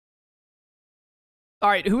All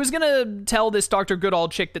right, who is gonna tell this Dr. Goodall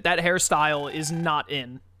chick that that hairstyle is not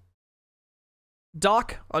in?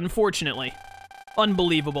 Doc, unfortunately.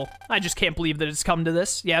 Unbelievable. I just can't believe that it's come to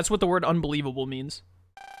this. Yeah, that's what the word unbelievable means.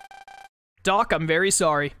 Doc, I'm very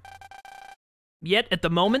sorry. Yet, at the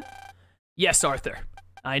moment, yes, Arthur.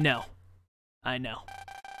 I know. I know.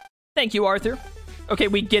 Thank you, Arthur. Okay,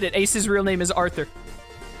 we get it. Ace's real name is Arthur.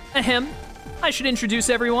 Ahem. I should introduce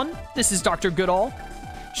everyone. This is Dr. Goodall.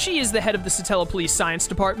 She is the head of the Satella Police Science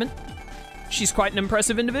Department. She's quite an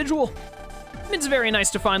impressive individual. It's very nice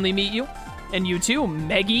to finally meet you. And you too,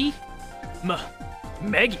 Meggie.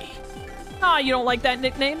 Meggie? Ah, you don't like that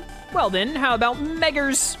nickname? Well then, how about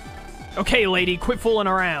Meggers? Okay, lady, quit fooling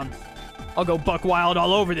around. I'll go buck wild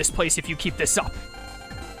all over this place if you keep this up.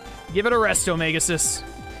 Give it a rest, Omega-Xis.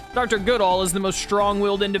 Dr. Goodall is the most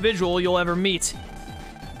strong-willed individual you'll ever meet.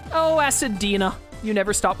 Oh, Acidina, you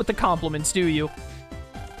never stop with the compliments, do you?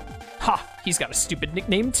 Ha, he's got a stupid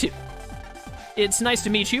nickname, too. It's nice to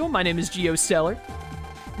meet you. My name is Geo Stelar.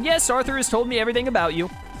 Yes, Arthur has told me everything about you.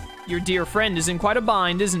 Your dear friend is in quite a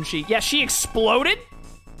bind, isn't she? Yeah, she exploded?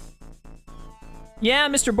 Yeah,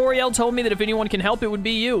 Mr. Boreal told me that if anyone can help, it would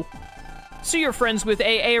be you. So you're friends with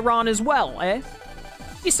Aaron as well, eh?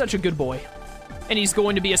 He's such a good boy. And he's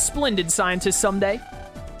going to be a splendid scientist someday.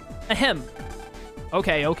 Ahem.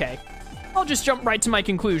 Okay, okay. I'll just jump right to my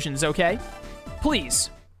conclusions, okay? Please.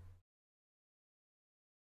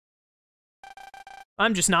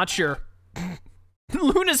 I'm just not sure.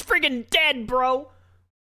 Luna's friggin' dead, bro!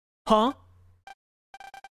 Huh?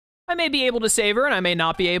 I may be able to save her, and I may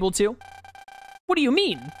not be able to. What do you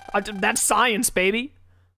mean? That's science, baby.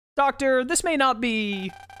 Doctor, this may not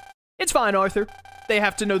be... It's fine, Arthur. They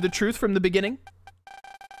have to know the truth from the beginning.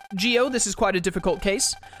 Geo, this is quite a difficult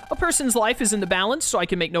case. A person's life is in the balance, so I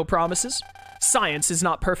can make no promises. Science is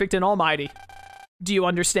not perfect and almighty. Do you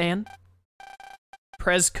understand?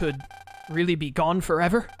 Prez could really be gone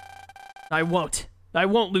forever? I won't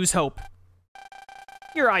lose hope.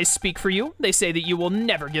 Your eyes speak for you. They say that you will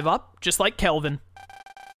never give up, just like Kelvin.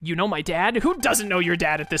 You know my dad? Who doesn't know your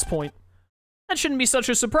dad at this point? That shouldn't be such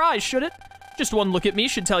a surprise, should it? Just one look at me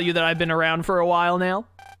should tell you that I've been around for a while now.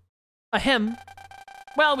 Ahem.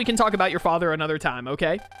 Well, we can talk about your father another time,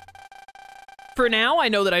 okay? For now, I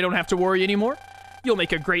know that I don't have to worry anymore. You'll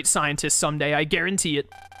make a great scientist someday, I guarantee it.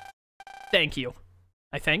 Thank you.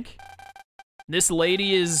 I think. This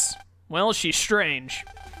lady is... well, she's strange.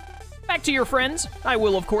 Back to your friends. I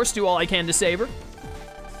will, of course, do all I can to save her.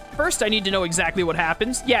 First, I need to know exactly what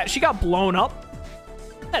happens. Yeah, she got blown up.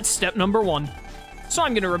 That's step number 1. So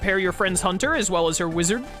I'm gonna repair your friend's hunter as well as her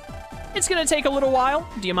wizard. It's gonna take a little while.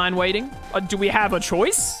 Do you mind waiting? Do we have a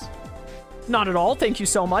choice? Not at all, thank you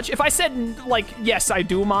so much. If I said, like, yes, I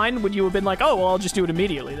do mind, would you have been like, oh, well, I'll just do it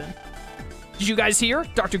immediately then? Did you guys hear?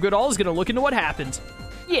 Dr. Goodall is gonna look into what happened.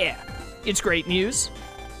 Yeah, it's great news.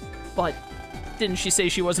 But didn't she say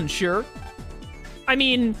she wasn't sure? I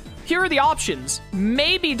mean, here are the options.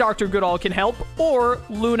 Maybe Dr. Goodall can help, or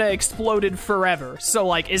Luna exploded forever. So,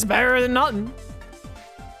 like, it's better than nothing.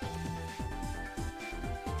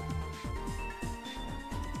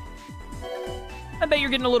 I bet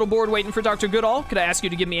you're getting a little bored waiting for Dr. Goodall. Could I ask you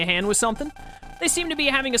to give me a hand with something? They seem to be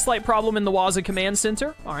having a slight problem in the Waza Command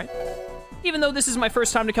Center. All right. Even though this is my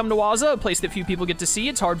first time to come to Waza, a place that few people get to see,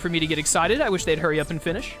 it's hard for me to get excited. I wish they'd hurry up and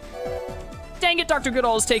finish. Dang it, Dr.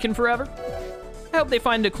 Goodall is taking forever. I hope they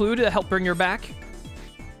find a clue to help bring her back.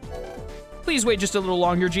 Please wait just a little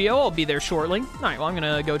longer, Geo. I'll be there shortly. All right, well, I'm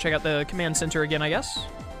gonna go check out the command center again, I guess.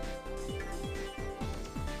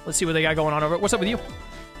 Let's see what they got going on over it. What's up with you?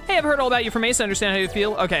 Hey, I've heard all about you from Ace. I understand how you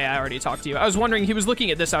feel. Okay, I already talked to you. I was wondering, he was looking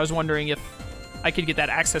at this. I was wondering if I could get that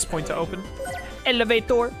access point to open.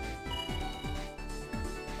 Elevator.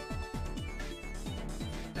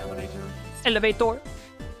 Elevator.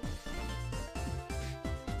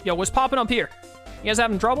 Yo, what's popping up here? You guys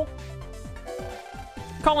having trouble?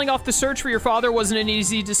 Calling off the search for your father wasn't an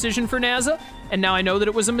easy decision for NASA, and now I know that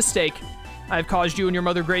it was a mistake. I've caused you and your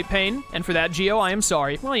mother great pain, and for that, Geo, I am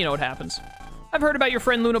sorry. Well, you know what happens. I've heard about your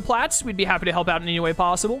friend Luna Platts. We'd be happy to help out in any way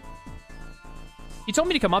possible. You told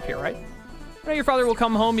me to come up here, right? I know your father will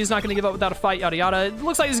come home. He's not going to give up without a fight, yada yada. It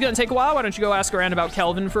looks like it's going to take a while. Why don't you go ask around about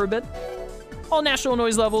Kelvin for a bit? All national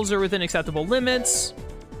noise levels are within acceptable limits.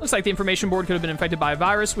 Looks like the information board could have been infected by a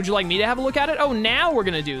virus. Would you like me to have a look at it? Oh, now we're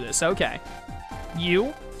going to do this. Okay.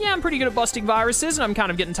 You? Yeah, I'm pretty good at busting viruses, and I'm kind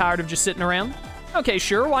of getting tired of just sitting around. Okay,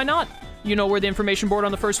 sure, why not? You know where the information board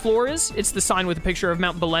on the first floor is? It's the sign with a picture of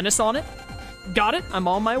Mount Belenus on it. Got it? I'm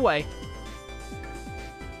on my way.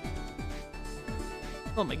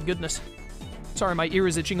 Oh my goodness. Sorry, my ear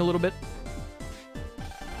is itching a little bit.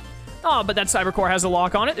 Oh, but that Cybercore has a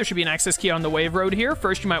lock on it. There should be an access key on the wave road here.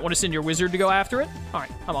 First, you might want to send your wizard to go after it. All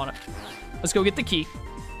right, I'm on it. Let's go get the key.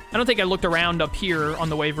 I don't think I looked around up here on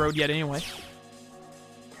the wave road yet anyway.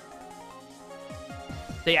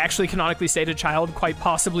 They actually canonically state a child quite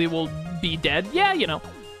possibly will be dead. Yeah, you know.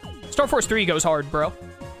 Star Force 3 goes hard, bro.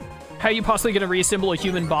 How are you possibly going to reassemble a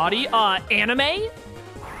human body? Anime?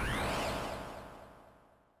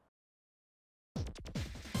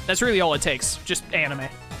 That's really all it takes. Just anime.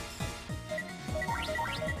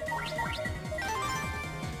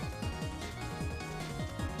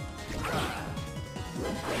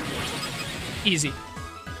 Easy.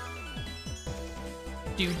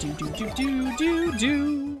 Do, do, do, do, do, do,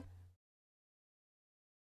 do.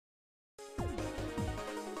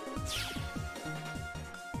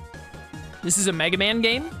 This is a Megaman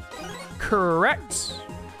game? Correct.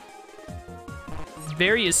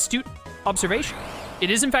 Very astute observation. It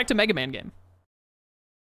is, in fact, a Megaman game.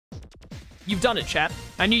 You've done it, chat.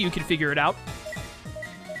 I knew you could figure it out.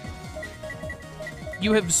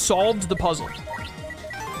 You have solved the puzzle.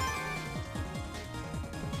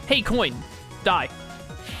 Hey, coin. Die.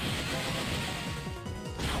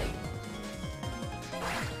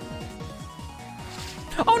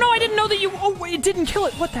 Oh, no, I didn't know that you... Oh, it didn't kill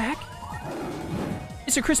it. What the heck?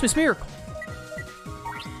 It's a Christmas miracle.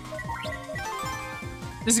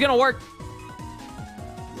 This is gonna work.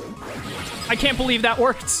 I can't believe that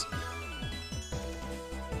worked.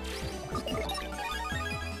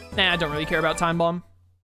 Nah, I don't really care about Time Bomb.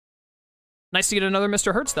 Nice to get another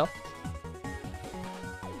Mr. Hertz, though.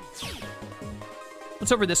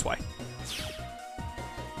 What's over this way?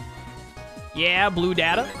 Yeah, blue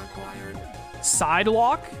data. Side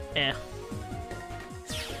lock? Eh.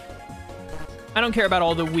 I don't care about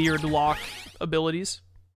all the weird lock abilities.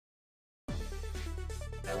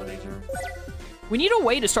 Elevator. We need a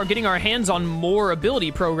way to start getting our hands on more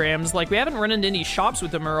ability programs. Like, we haven't run into any shops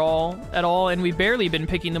with them at all, and we've barely been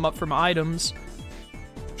picking them up from items.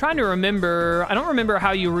 Trying to remember, I don't remember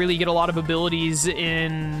how you really get a lot of abilities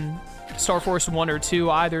in Star Force 1 or 2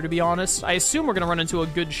 either, to be honest. I assume we're gonna run into a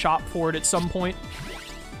good shop for it at some point.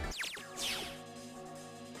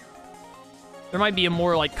 There might be a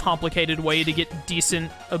more, like, complicated way to get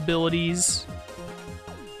decent abilities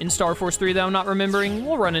in Star Force 3 that I'm not remembering.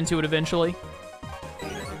 We'll run into it eventually.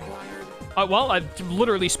 Well, I've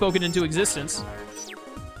literally spoken into existence.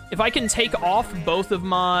 If I can take off both of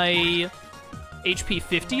my HP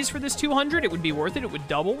 50s for this 200, it would be worth it. It would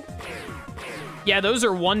double. Yeah, those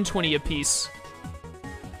are 120 apiece.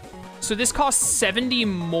 So this costs 70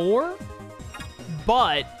 more,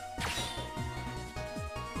 but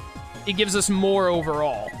it gives us more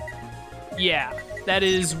overall. Yeah, that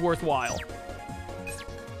is worthwhile.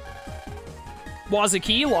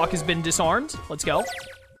 Wazaki, lock has been disarmed. Let's go.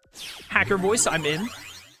 Hacker voice, I'm in.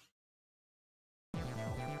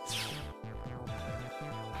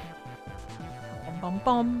 Bum, bum,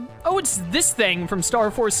 bum. Oh, it's this thing from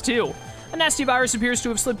Star Force 2. A nasty virus appears to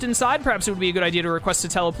have slipped inside. Perhaps it would be a good idea to request a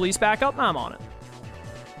telepolice backup. I'm on it.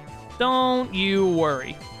 Don't you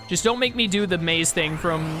worry. Just don't make me do the maze thing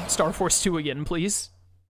from Star Force 2 again, please.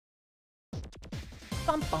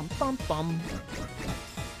 Bum, bum, bum, bum.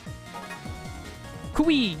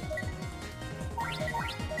 Kui.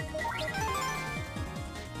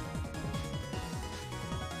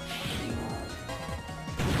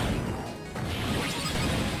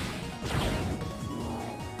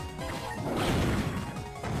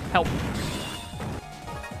 Help.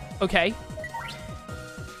 Okay.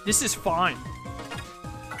 This is fine.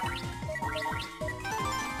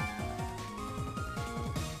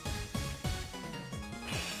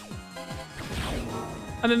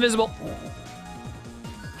 I'm invisible.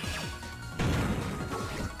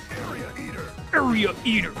 Area eater. Area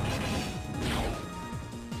eater.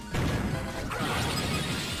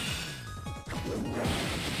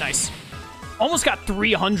 Nice. Almost got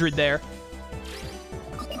 300 there.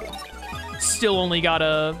 Still only got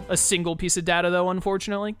a single piece of data, though,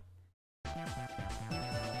 unfortunately.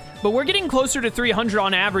 But we're getting closer to 300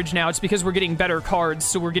 on average now. It's because we're getting better cards,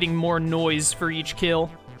 so we're getting more noise for each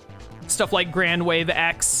kill. Stuff like Grand Wave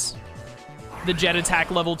X, the Jet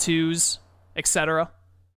Attack level 2s, etc.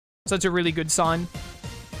 So that's a really good sign.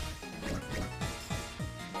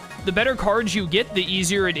 The better cards you get, the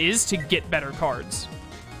easier it is to get better cards,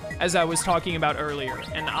 as I was talking about earlier,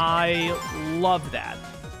 and I love that.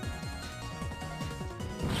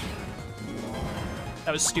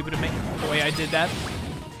 That was stupid of me, the way I did that.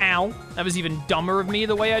 Ow. That was even dumber of me,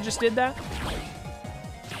 the way I just did that.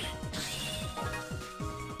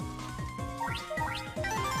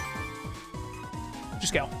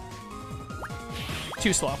 Just go.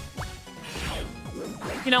 Too slow.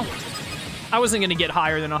 You know, I wasn't gonna get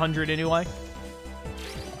higher than 100 anyway.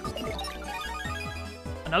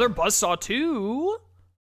 Another Buzzsaw 2.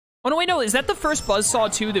 Oh, no, wait, no. Is that the first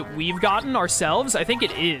Buzzsaw 2 that we've gotten ourselves? I think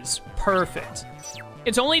it is. Perfect.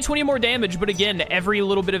 It's only 20 more damage, but again, every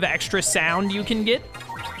little bit of extra sound you can get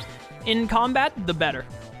in combat, the better.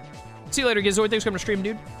 See you later, Gizoid. Thanks for coming to stream,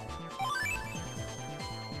 dude.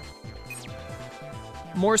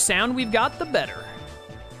 More sound we've got, the better.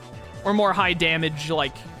 Or more high damage,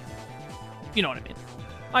 like, you know what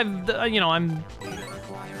I mean.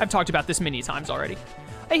 I've talked about this many times already.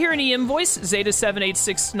 I hear an EM voice,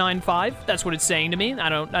 Zeta78695. That's what it's saying to me.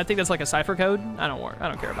 I think that's like a cipher code. I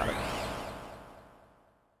don't care about it.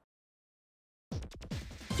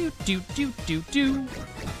 Do.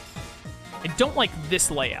 I don't like this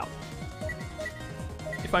layout,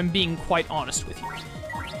 if I'm being quite honest with you.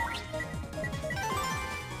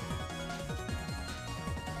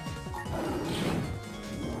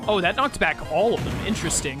 Oh, that knocked back all of them.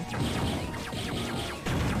 Interesting.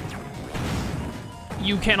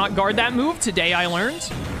 You cannot guard that move. Today I learned.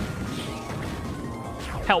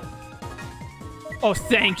 Help. Oh,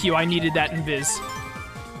 thank you. I needed that invis.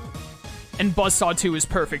 And Buzzsaw 2 is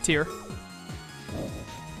perfect here.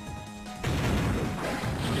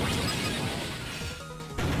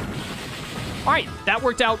 Alright, that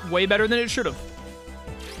worked out way better than it should have.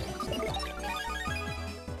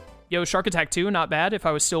 Yo, Shark Attack 2, not bad if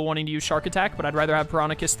I was still wanting to use Shark Attack, but I'd rather have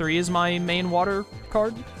Piranha 3 as my main water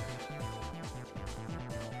card.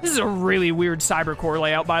 This is a really weird Cybercore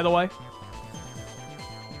layout, by the way.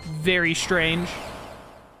 Very strange.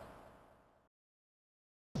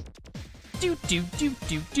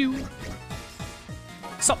 Do.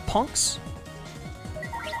 Sup, punks?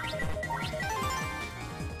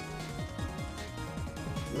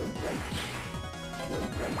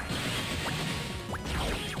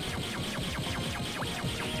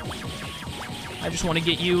 I just want to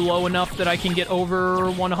get you low enough that I can get over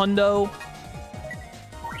 100.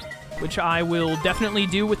 Which I will definitely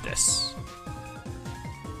do with this.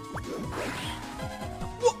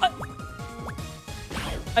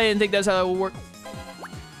 I didn't think that's how that would work.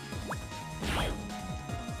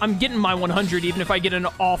 I'm getting my 100 even if I get an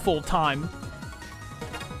awful time.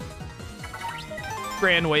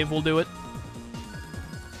 Grand Wave will do it.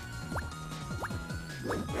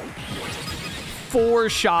 4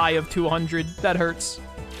 shy of 200. That hurts.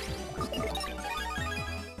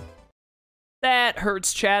 That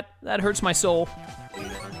hurts, chat. That hurts my soul.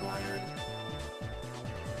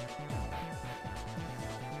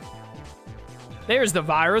 There's the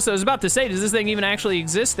virus. I was about to say, does this thing even actually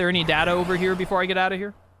exist? There any data over here before I get out of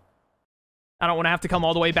here? I don't want to have to come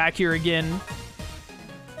all the way back here again.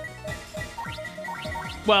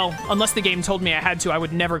 Well, unless the game told me I had to, I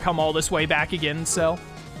would never come all this way back again, so...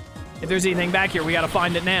 If there's anything back here, we gotta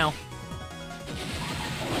find it now.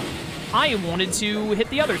 I wanted to hit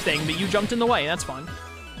the other thing, but you jumped in the way. That's fine.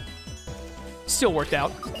 Still worked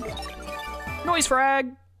out. Noise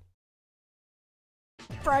frag!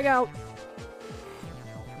 Frag out.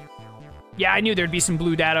 Yeah, I knew there'd be some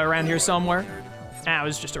blue data around here somewhere. Ah, it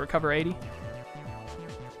was just a recover 80.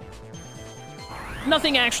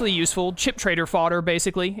 Nothing actually useful. Chip trader fodder,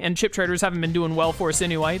 basically. And chip traders haven't been doing well for us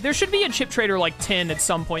anyway. There should be a chip trader like 10 at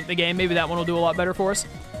some point in the game. Maybe that one will do a lot better for us.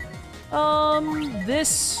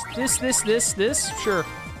 This. Sure.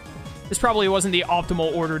 This probably wasn't the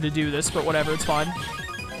optimal order to do this, but whatever, it's fine.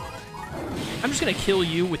 I'm just gonna kill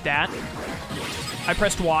you with that. I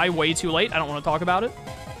pressed Y way too late. I don't want to talk about it.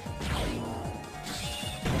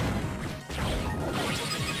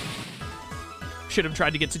 Should have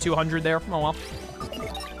tried to get to 200 there. Oh well.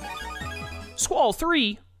 Squall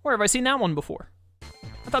 3? Where have I seen that one before?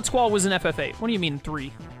 I thought Squall was an FF8. What do you mean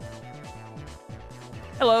 3?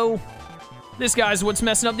 Hello. This guy's what's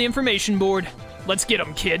messing up the information board. Let's get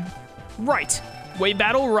him, kid. Right. Wave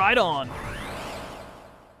battle right on.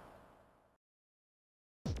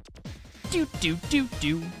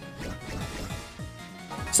 Do.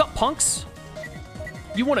 Sup, punks?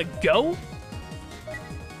 You wanna go?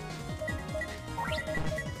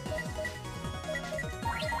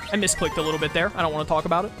 I misclicked a little bit there. I don't want to talk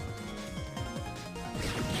about it.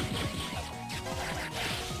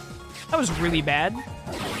 That was really bad.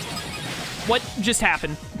 What just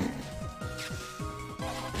happened?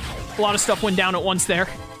 A lot of stuff went down at once there.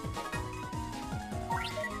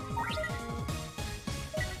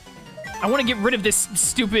 I want to get rid of this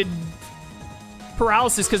stupid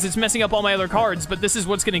paralysis because it's messing up all my other cards, but this is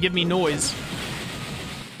what's going to give me noise.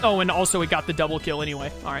 Oh, and also it got the double kill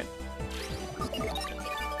anyway. All right.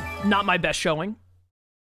 Not my best showing.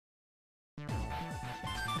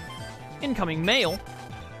 Incoming mail.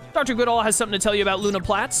 Dr. Goodall has something to tell you about Luna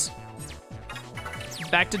Platts.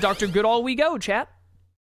 Back to Dr. Goodall we go, chat.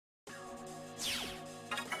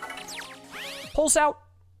 Pulse out.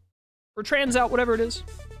 Or trans out, whatever it is.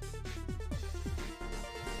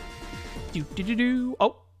 Do-do-do-do.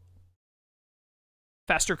 Oh.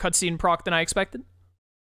 Faster cutscene proc than I expected.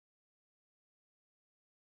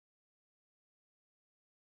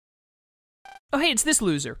 Oh, hey, it's this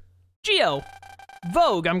loser. Geo.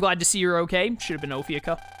 Vogue, I'm glad to see you're okay. Should have been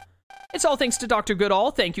Ophiuka. It's all thanks to Dr.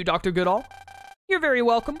 Goodall. Thank you, Dr. Goodall. You're very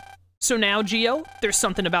welcome. So now, Geo, there's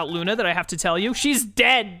something about Luna that I have to tell you. She's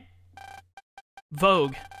dead.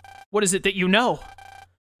 Vogue, what is it that you know?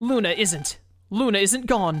 Luna isn't. Luna isn't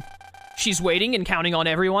gone. She's waiting and counting on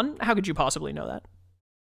everyone. How could you possibly know that?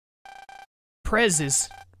 Prez is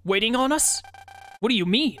waiting on us? What do you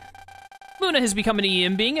mean? Luna has become an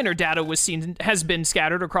EM being and her data has been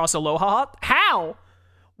scattered across Aloha. How?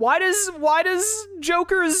 Why does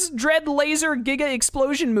Joker's Dread Laser Giga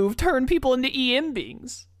Explosion move turn people into EM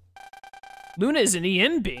beings? Luna is an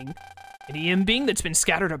EM being? An EM being that's been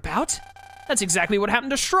scattered about? That's exactly what happened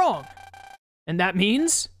to Strong. And that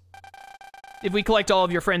means, if we collect all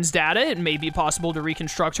of your friend's data, it may be possible to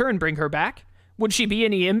reconstruct her and bring her back. Would she be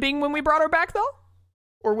an EM being when we brought her back, though?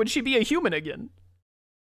 Or would she be a human again?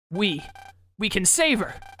 We can save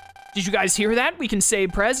her. Did you guys hear that? We can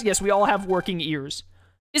save Prez. Yes, we all have working ears.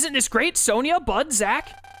 Isn't this great, Sonia, Bud,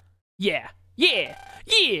 Zach? Yeah.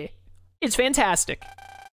 It's fantastic.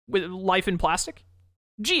 With life in plastic?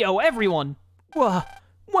 Geo, everyone.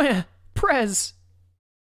 Where? Prez.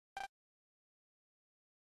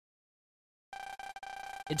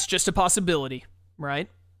 It's just a possibility, right?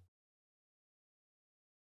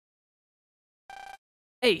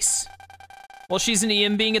 Ace. While she's an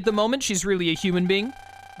EM being at the moment, she's really a human being.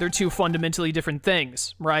 They're two fundamentally different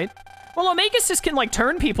things, right? Well, Omega-Xis can, like,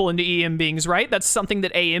 turn people into EM beings, right? That's something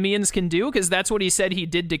that AMians can do, because that's what he said he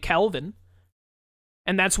did to Kelvin.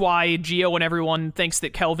 And that's why Geo and everyone thinks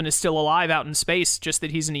that Kelvin is still alive out in space, just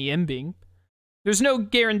that he's an EM being. There's no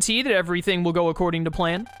guarantee that everything will go according to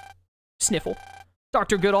plan. Sniffle.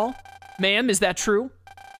 Dr. Goodall, ma'am, is that true?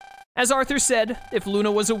 As Arthur said, if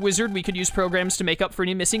Luna was a wizard, we could use programs to make up for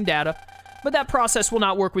any missing data. But that process will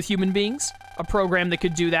not work with human beings. A program that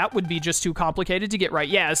could do that would be just too complicated to get right.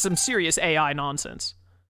 Yeah, some serious AI nonsense.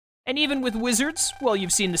 And even with wizards, well,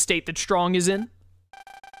 you've seen the state that Strong is in.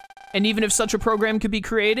 And even if such a program could be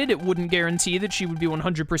created, it wouldn't guarantee that she would be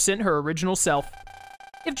 100% her original self.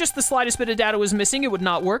 If just the slightest bit of data was missing, it would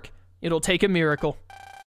not work. It'll take a miracle.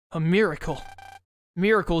 A miracle.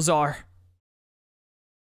 Miracles are.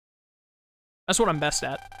 That's what I'm best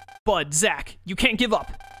at. Bud, Zach, you can't give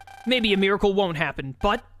up. Maybe a miracle won't happen,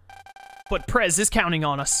 but Prez is counting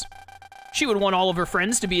on us. She would want all of her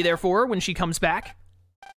friends to be there for her when she comes back.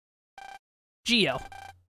 Geo,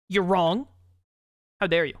 you're wrong. How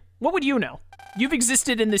dare you? What would you know? You've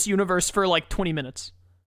existed in this universe for like 20 minutes.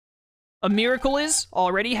 A miracle is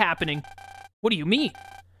already happening. What do you mean?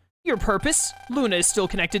 Your purpose? Luna is still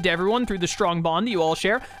connected to everyone through the strong bond that you all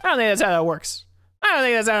share. I don't think that's how that works. I don't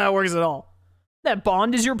think that's how that works at all. That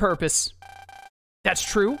bond is your purpose. That's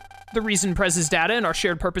true. The reason Prez's data and our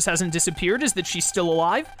shared purpose hasn't disappeared is that she's still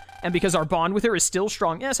alive, and because our bond with her is still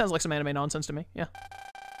strong. Yeah, sounds like some anime nonsense to me, yeah.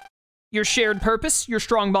 Your shared purpose, your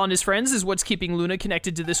strong bond as friends, is what's keeping Luna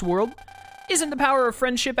connected to this world. Isn't the power of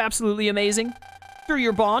friendship absolutely amazing? Through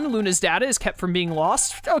your bond, Luna's data is kept from being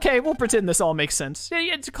lost. Okay, we'll pretend this all makes sense.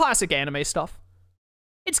 It's classic anime stuff.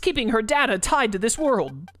 It's keeping her data tied to this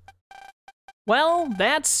world. Well,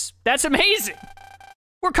 that's amazing.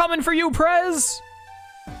 We're coming for you, Prez.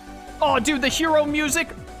 Oh, dude, the hero music.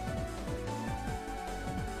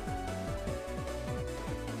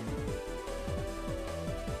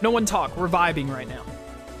 No one talk. We're vibing right now.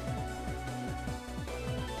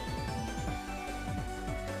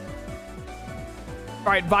 All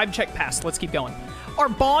right, vibe check passed. Let's keep going. Our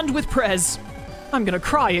bond with Prez. I'm gonna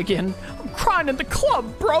cry again. I'm crying at the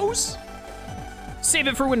club, bros. Save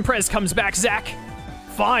it for when Prez comes back, Zach.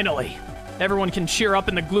 Finally. Everyone can cheer up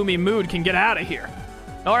and the gloomy mood can get out of here.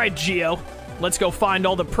 All right, Geo. Let's go find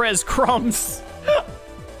all the Prez crumbs.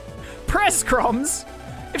 Prez crumbs?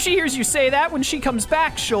 If she hears you say that, when she comes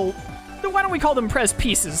back, she'll... Then why don't we call them Prez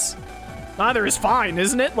pieces? Either is fine,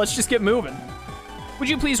 isn't it? Let's just get moving. Would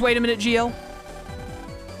you please wait a minute, Geo?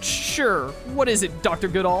 Sure. What is it, Dr.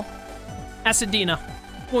 Goodall? Asadina,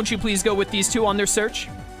 won't you please go with these two on their search?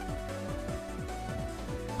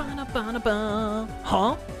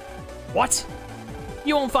 Huh? What?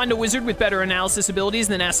 You won't find a wizard with better analysis abilities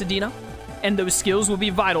than Asadina, and those skills will be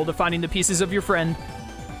vital to finding the pieces of your friend.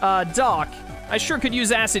 Doc, I sure could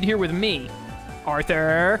use acid here with me.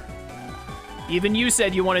 Arthur? Even you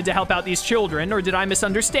said you wanted to help out these children, or did I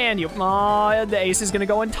misunderstand you? Aw, the Ace is gonna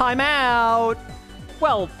go in timeout.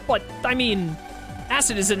 Well, but, I mean,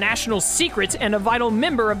 Acid is a national secret and a vital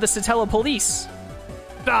member of the Satella police.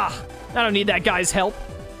 Ah, I don't need that guy's help.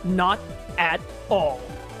 Not at all.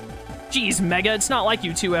 Jeez, Mega, it's not like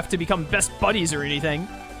you two have to become best buddies or anything.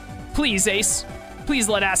 Please, Ace. Please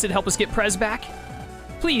let Acid help us get Prez back.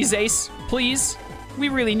 Please, Ace. Please. We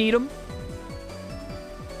really need him.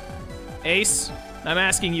 Ace, I'm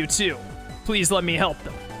asking you too. Please let me help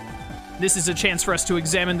them. This is a chance for us to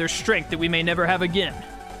examine their strength that we may never have again.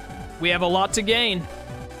 We have a lot to gain.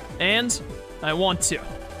 And I want to.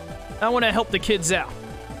 I want to help the kids out.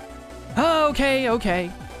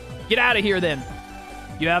 Okay. Get out of here then.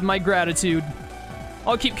 You have my gratitude.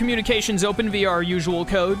 I'll keep communications open via our usual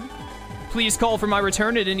code. Please call for my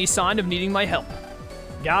return at any sign of needing my help.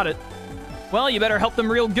 Got it. Well, you better help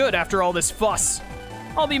them real good after all this fuss.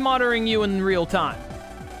 I'll be monitoring you in real time.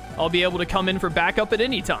 I'll be able to come in for backup at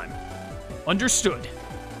any time. Understood.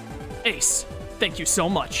 Ace, thank you so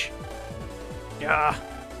much.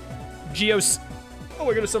 Geo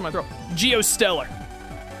Stelar.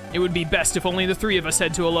 It would be best if only the three of us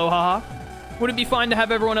head to Aloha. Would it be fine to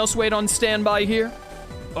have everyone else wait on standby here?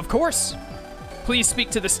 Of course. Please speak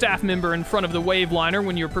to the staff member in front of the wave liner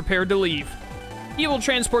when you're prepared to leave. He will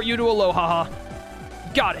transport you to Aloha.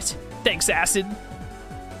 Got it. Thanks, Acid.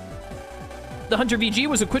 The Hunter VG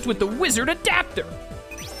was equipped with the Wizard Adapter.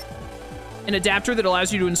 An adapter that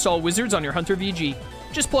allows you to install wizards on your Hunter VG.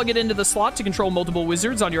 Just plug it into the slot to control multiple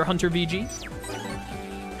wizards on your Hunter VG.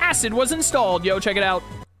 Acid was installed, yo, check it out.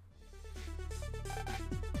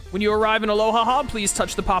 When you arrive in Aloha, please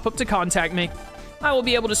touch the pop-up to contact me. I will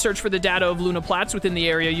be able to search for the data of Luna Platts within the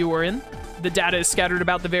area you are in. The data is scattered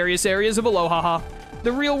about the various areas of Aloha.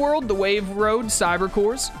 The real world, the Wave Road, cyber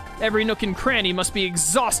cores. Every nook and cranny must be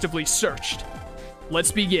exhaustively searched.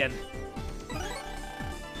 Let's begin.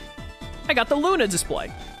 I got the Luna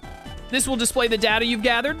display. This will display the data you've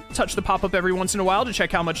gathered. Touch the pop-up every once in a while to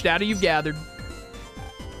check how much data you've gathered.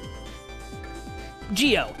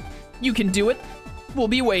 Geo, you can do it. We'll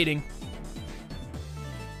be waiting.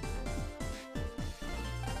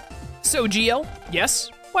 So, Geo, yes?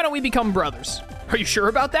 Why don't we become brothers? Are you sure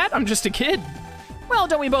about that? I'm just a kid. Well,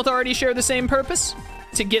 don't we both already share the same purpose?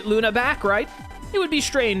 To get Luna back, right? It would be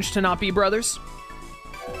strange to not be brothers.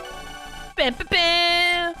 Thanks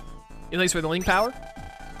for the link power.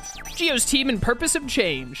 Geo's team and purpose have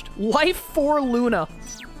changed. Life for Luna.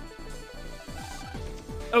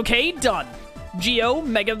 Okay, done. Geo,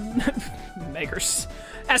 Megers.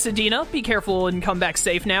 Acidina, be careful and come back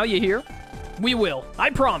safe now, you hear? We will, I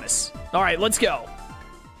promise. All right, let's go.